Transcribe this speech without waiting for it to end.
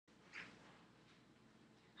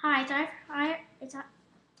Hi, it's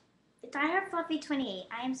I Fluffy 28.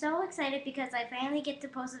 I am so excited because I finally get to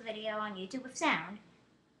post a video on YouTube with sound.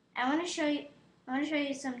 I want to show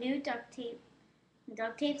you some new duct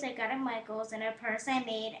tapes I got at Michael's and a purse I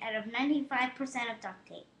made out of 95% of duct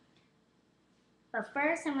tape. But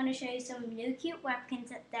first, I'm going to show you some new cute webkinz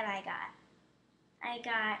that I got. I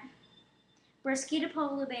got Brisky the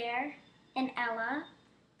polar bear and Ella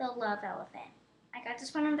the love elephant. I got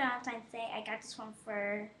this one on Valentine's Day. I got this one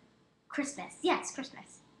for Christmas. Yes,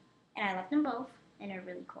 Christmas. And I love them both, and they're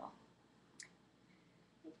really cool.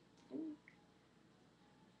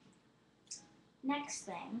 Next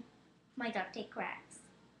thing, my duct tape cracks.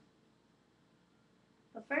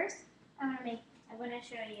 But first, I'm gonna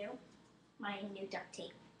show you my new duct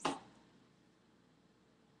tape.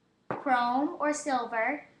 Chrome or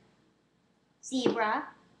silver, zebra,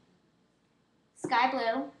 sky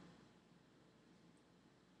blue,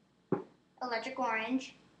 electric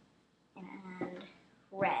orange, and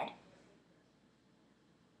red.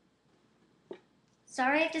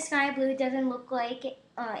 Sorry if the sky blue doesn't look like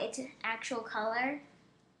its actual color.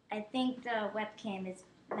 I think the webcam is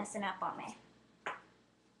messing up on me.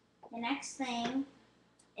 The next thing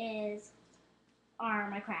are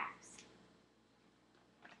my crafts.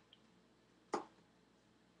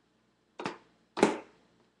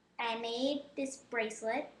 I made this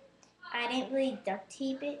bracelet. I didn't really duct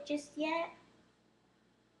tape it just yet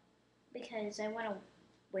because I want to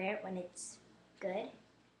wear it when it's good.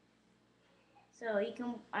 So you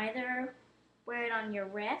can either wear it on your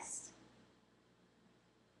wrist.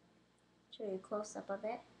 Show you a close up of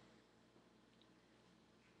it.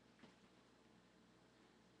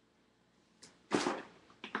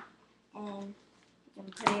 And you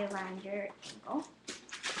can put it around your ankle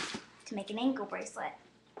to make an ankle bracelet.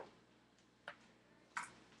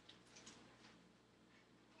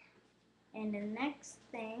 And the next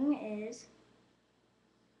thing is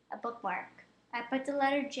a bookmark. I put the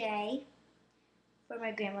letter J for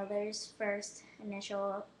my grandmother's first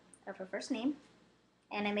initial of her first name,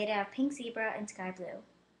 and I made it out of pink zebra and sky blue.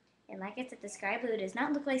 And like I said, the sky blue does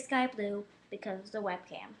not look like sky blue because of the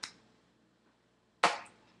webcam.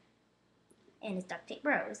 And it's duct tape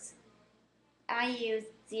rose. I use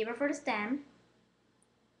zebra for the stem,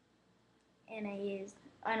 and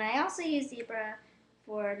I also use zebra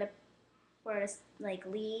for the like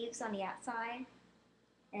leaves on the outside,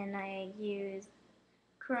 and I use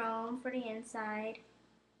chrome for the inside,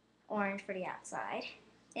 orange for the outside.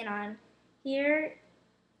 And on here,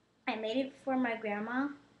 I made it for my grandma.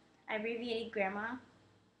 I abbreviated grandma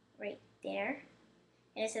right there.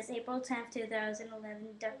 And it says April 10th,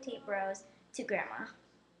 2011, duct tape rose to grandma.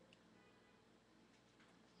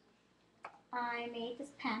 I made this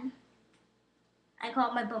pen. I call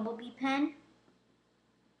it my bumblebee pen.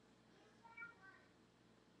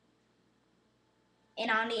 And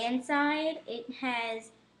on the inside, it has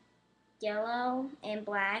yellow and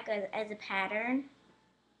black as a pattern.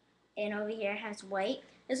 And over here it has white.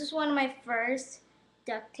 This was one of my first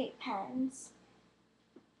duct tape pens.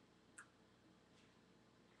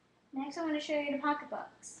 Next, I'm going to show you the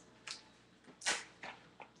pocketbooks.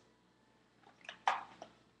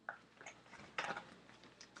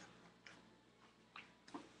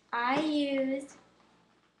 I used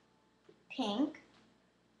pink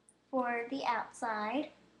for the outside,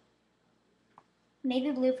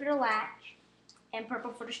 navy blue for the latch, and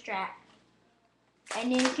purple for the strap. And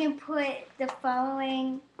then you can put the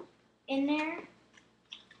following in there: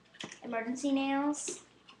 emergency nails,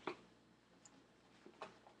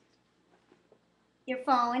 your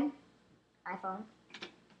phone, iPhone,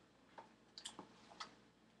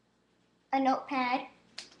 a notepad,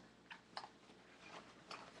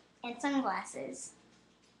 and sunglasses.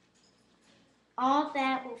 All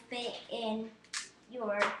that will fit in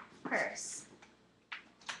your purse.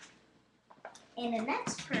 And the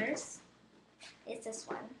next purse is this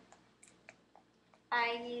one.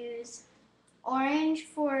 I use orange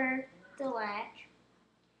for the latch,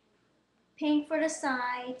 pink for the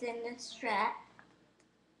sides and the strap,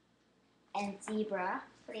 and zebra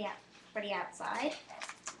for the outside.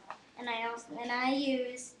 And I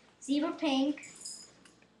use zebra pink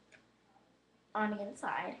on the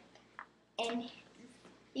inside. And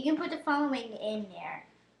you can put the following in there: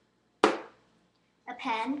 a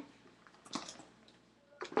pen,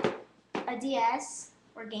 a DS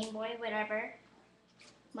or Game Boy, whatever,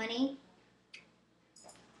 money,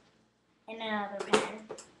 and another pen.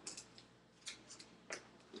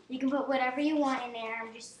 You can put whatever you want in there.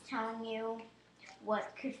 I'm just telling you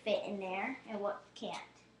what could fit in there and what can't.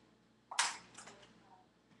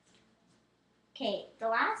 Okay, the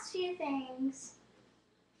last few things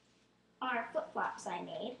are flip-flops I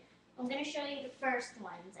made. I'm going to show you the first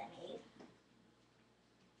ones I made.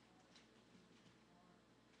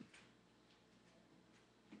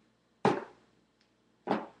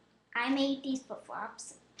 I made these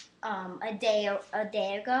flip-flops a day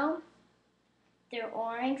ago. They're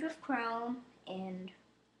orange with chrome and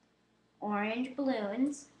orange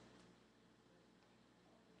balloons.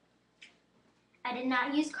 I did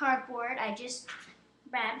not use cardboard. I just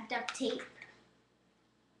wrapped duct tape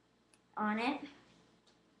on it.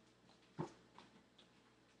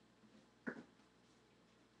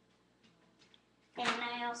 And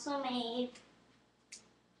I also made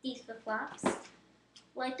these flip-flops.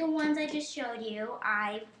 Like the ones I just showed you,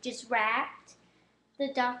 I just wrapped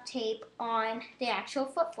the duct tape on the actual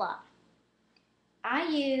flip-flop. I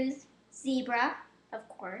used zebra, of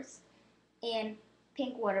course, and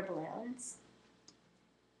pink water balloons.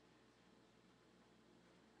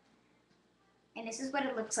 And this is what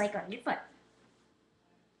it looks like on your foot.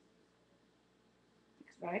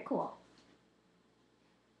 It's very cool.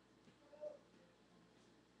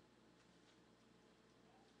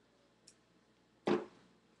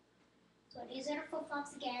 So these are the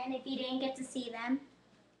flip-flops again, if you didn't get to see them.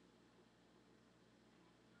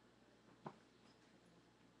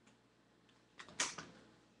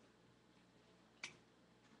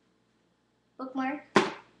 Bookmark,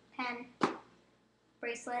 pen,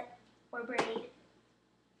 bracelet, or braid.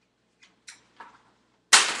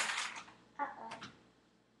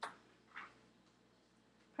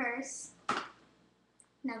 Purse,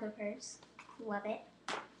 another purse, love it.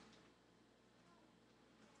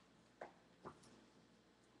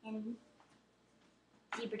 And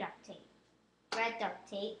zebra duct tape, red duct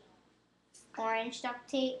tape, orange duct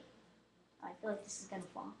tape. Oh, I feel like this is gonna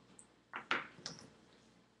fall.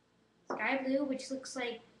 Sky blue, which looks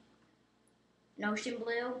like an ocean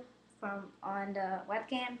blue from on the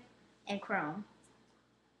webcam, and chrome.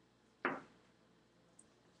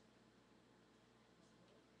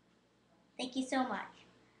 Thank you so much.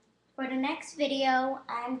 For the next video,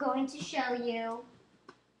 I'm going to show you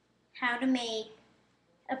how to make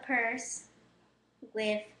a purse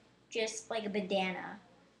with just like a bandana.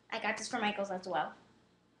 I got this from Michael's as well.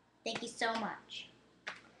 Thank you so much.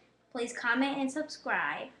 Please comment and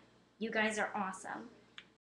subscribe. You guys are awesome.